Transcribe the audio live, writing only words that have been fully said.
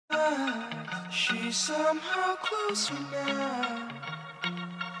She's somehow closer now.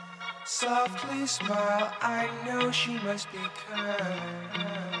 Softly smile, I know she must be kind.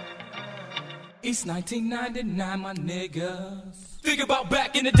 It's 1999, my niggas. Think about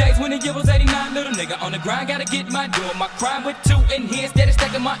back in the days when the year was 89. Little nigga on the grind, gotta get my doing my crime with 2 in here. Steady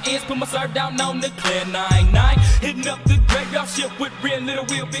stacking my ends, put my serve down on the clear 9-9. Hitting up the graveyard ship with real Little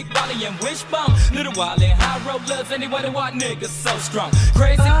Wheel, Big Wally and Wishbone. Little Wally, high rollers, anyway, why niggas so strong.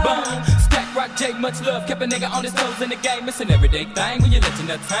 Crazy bone, stack rock J, much love. Kept a nigga on his toes in the game. It's an everyday thing when you let your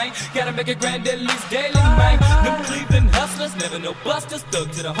nuts hang. Gotta make it grand at least daily, man. Them Cleveland hustlers, never no busters.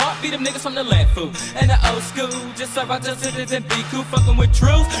 Thug to the heart, beat them niggas from the land food. And the old school, just serve out just citizens and be cool, fucking with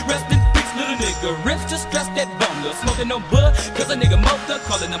truth. Rest in peace, little nigga. Rips just stress that bone, little smoking no bud. Cause a nigga motor,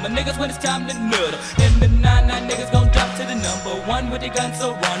 calling on my niggas when it's time to nuddle. And the 9-9 niggas gon' drop to the #1 with the gun,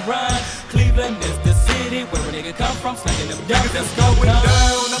 so run. Cleveland is the city where a nigga come from, slanging them down. Niggas going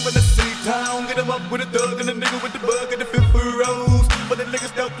down, up in the city town. Get 'em up with a thug and a nigga with the bug and the 5th rose. But the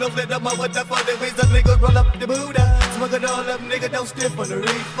niggas don't close, let them out what the fuck they ways up, niggas roll up the Buddha. Smoke it all up, nigga, don't stiff on the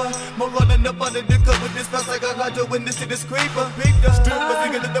reefer. More running up on the cup with this fast like a hydro when this shit is creeper. Strippers,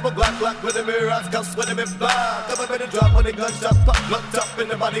 nigga, the double black with the mirrors, come sweating me fly. Come up in the drop when the gunshot pop, locked up in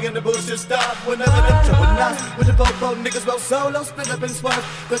the body and the bullshit stop. Whenever them trouble knocks, with the popo niggas roll solo, split up and swap.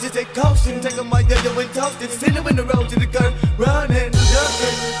 Cause you take caution, take 'em my yo and toast it. Send 'em in the road to the curb, running,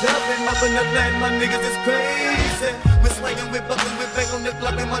 jumping, up in the lane, my niggas is crazy. We're swinging, we're bucking, we're bang on the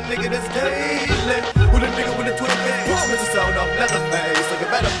block, and my nigga that's daily. With a nigga with a 20 gauge, Mr. Sound off leather face, like a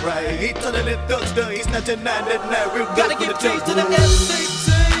better pray. He turning it thugster, he's snatching 9 real good. Gotta give praise to the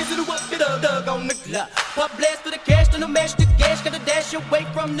FCTs and the what bit of dug on the clock. Pop blast for the cash, then the mash the gas, gotta dash away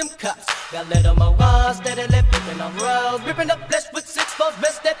from them cops. Gotta let them arise, steadily flipping on roads, ripping up flesh with 6 balls,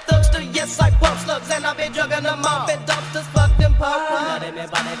 best that thugster. Yes, I pump slugs and I be drugging them off. And dumpsters, fuck them pop. Body me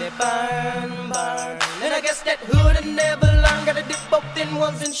burn. And I guess that hood and never learn. Gotta dip both in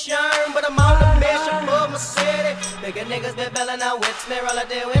ones and shine. But I'm on the mission for my city. Bigger niggas be belling out with me, roll out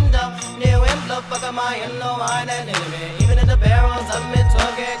the window. Near wind blow, fuck am I in no wine and enemy. Even in the barrels of me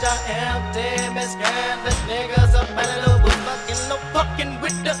 12 gauge are empty. Best scandalous niggas up in the loop. Fucking no fucking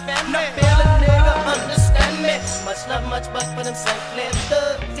with the family. No feeling nigga, understand me. Much love, much buck for them St. Clair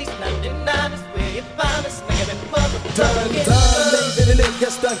thugs. East 99 is where you find us. Nigga been Done, leaving the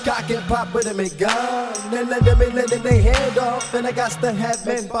niggas done cock and pop with them and gun. And let them in, letting they head off. And I got to have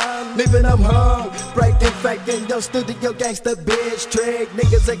men fun. Leaving them hung, breaking, faking. Yo, studio gangster bitch trick.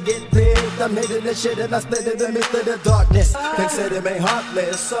 Niggas that get rigged. I'm hitting the shit and I split in the midst of the darkness. Consider me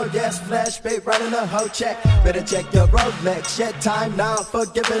heartless. So yes, flash babe, running a hoe check. Better check your Rolex. Yet time now for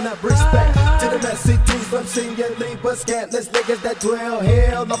giving up respect to the SCTs from senior but scantless niggas that dwell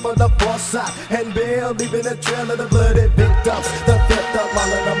here up on the force side and bill, leaving a trail of the bloody victims. The 5th up,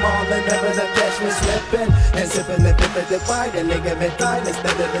 all of them all, and never to catch me slipping and sipping the 5th of the fight and nigga been dying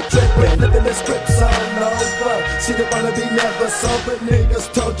instead of the tripping. Flipping the scripts all over. See the wanna be never sober. Niggas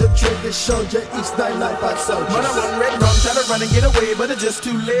told you, triggers showed you each night life I sold you. When I run red rum, try to run and get away, but it's just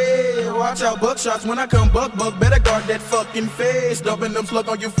too late. Watch out, buckshots when I come buck, better guard that fucking face. Dumping them slug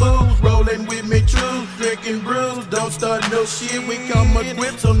on your fools, rolling with me true, drinking brews, don't start no shit. We come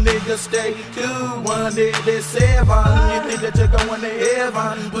equipped, so niggas stay cool. 187, you think that you're going to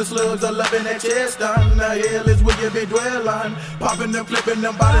heaven? Put slugs all up in that chest on. The hell is where you be dwelling. Popping them, flipping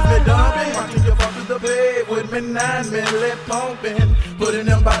them bodies, be dumping. Watching you fall to the pave with me 9 milli pumping. Putting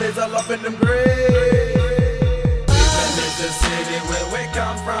them bodies all up in them graves. Cleveland is the city where we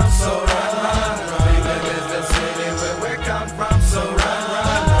come from, so run. Cleveland is the city where we come from, so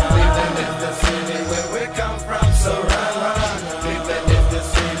run. Cleveland is the city where we come from, so run. Cleveland is the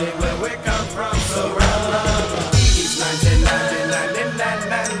city where we come from, so run. It's 1999.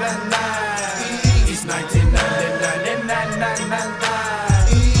 It's 1999.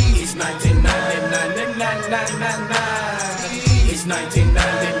 It's 1999. It's 1999.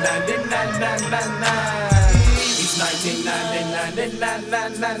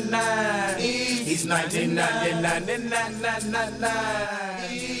 It's 1999. It's 1999.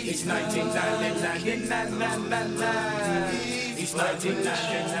 It's 1999. It's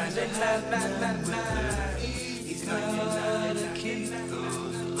 1999.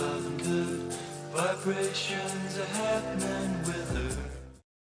 Vibrations are happening.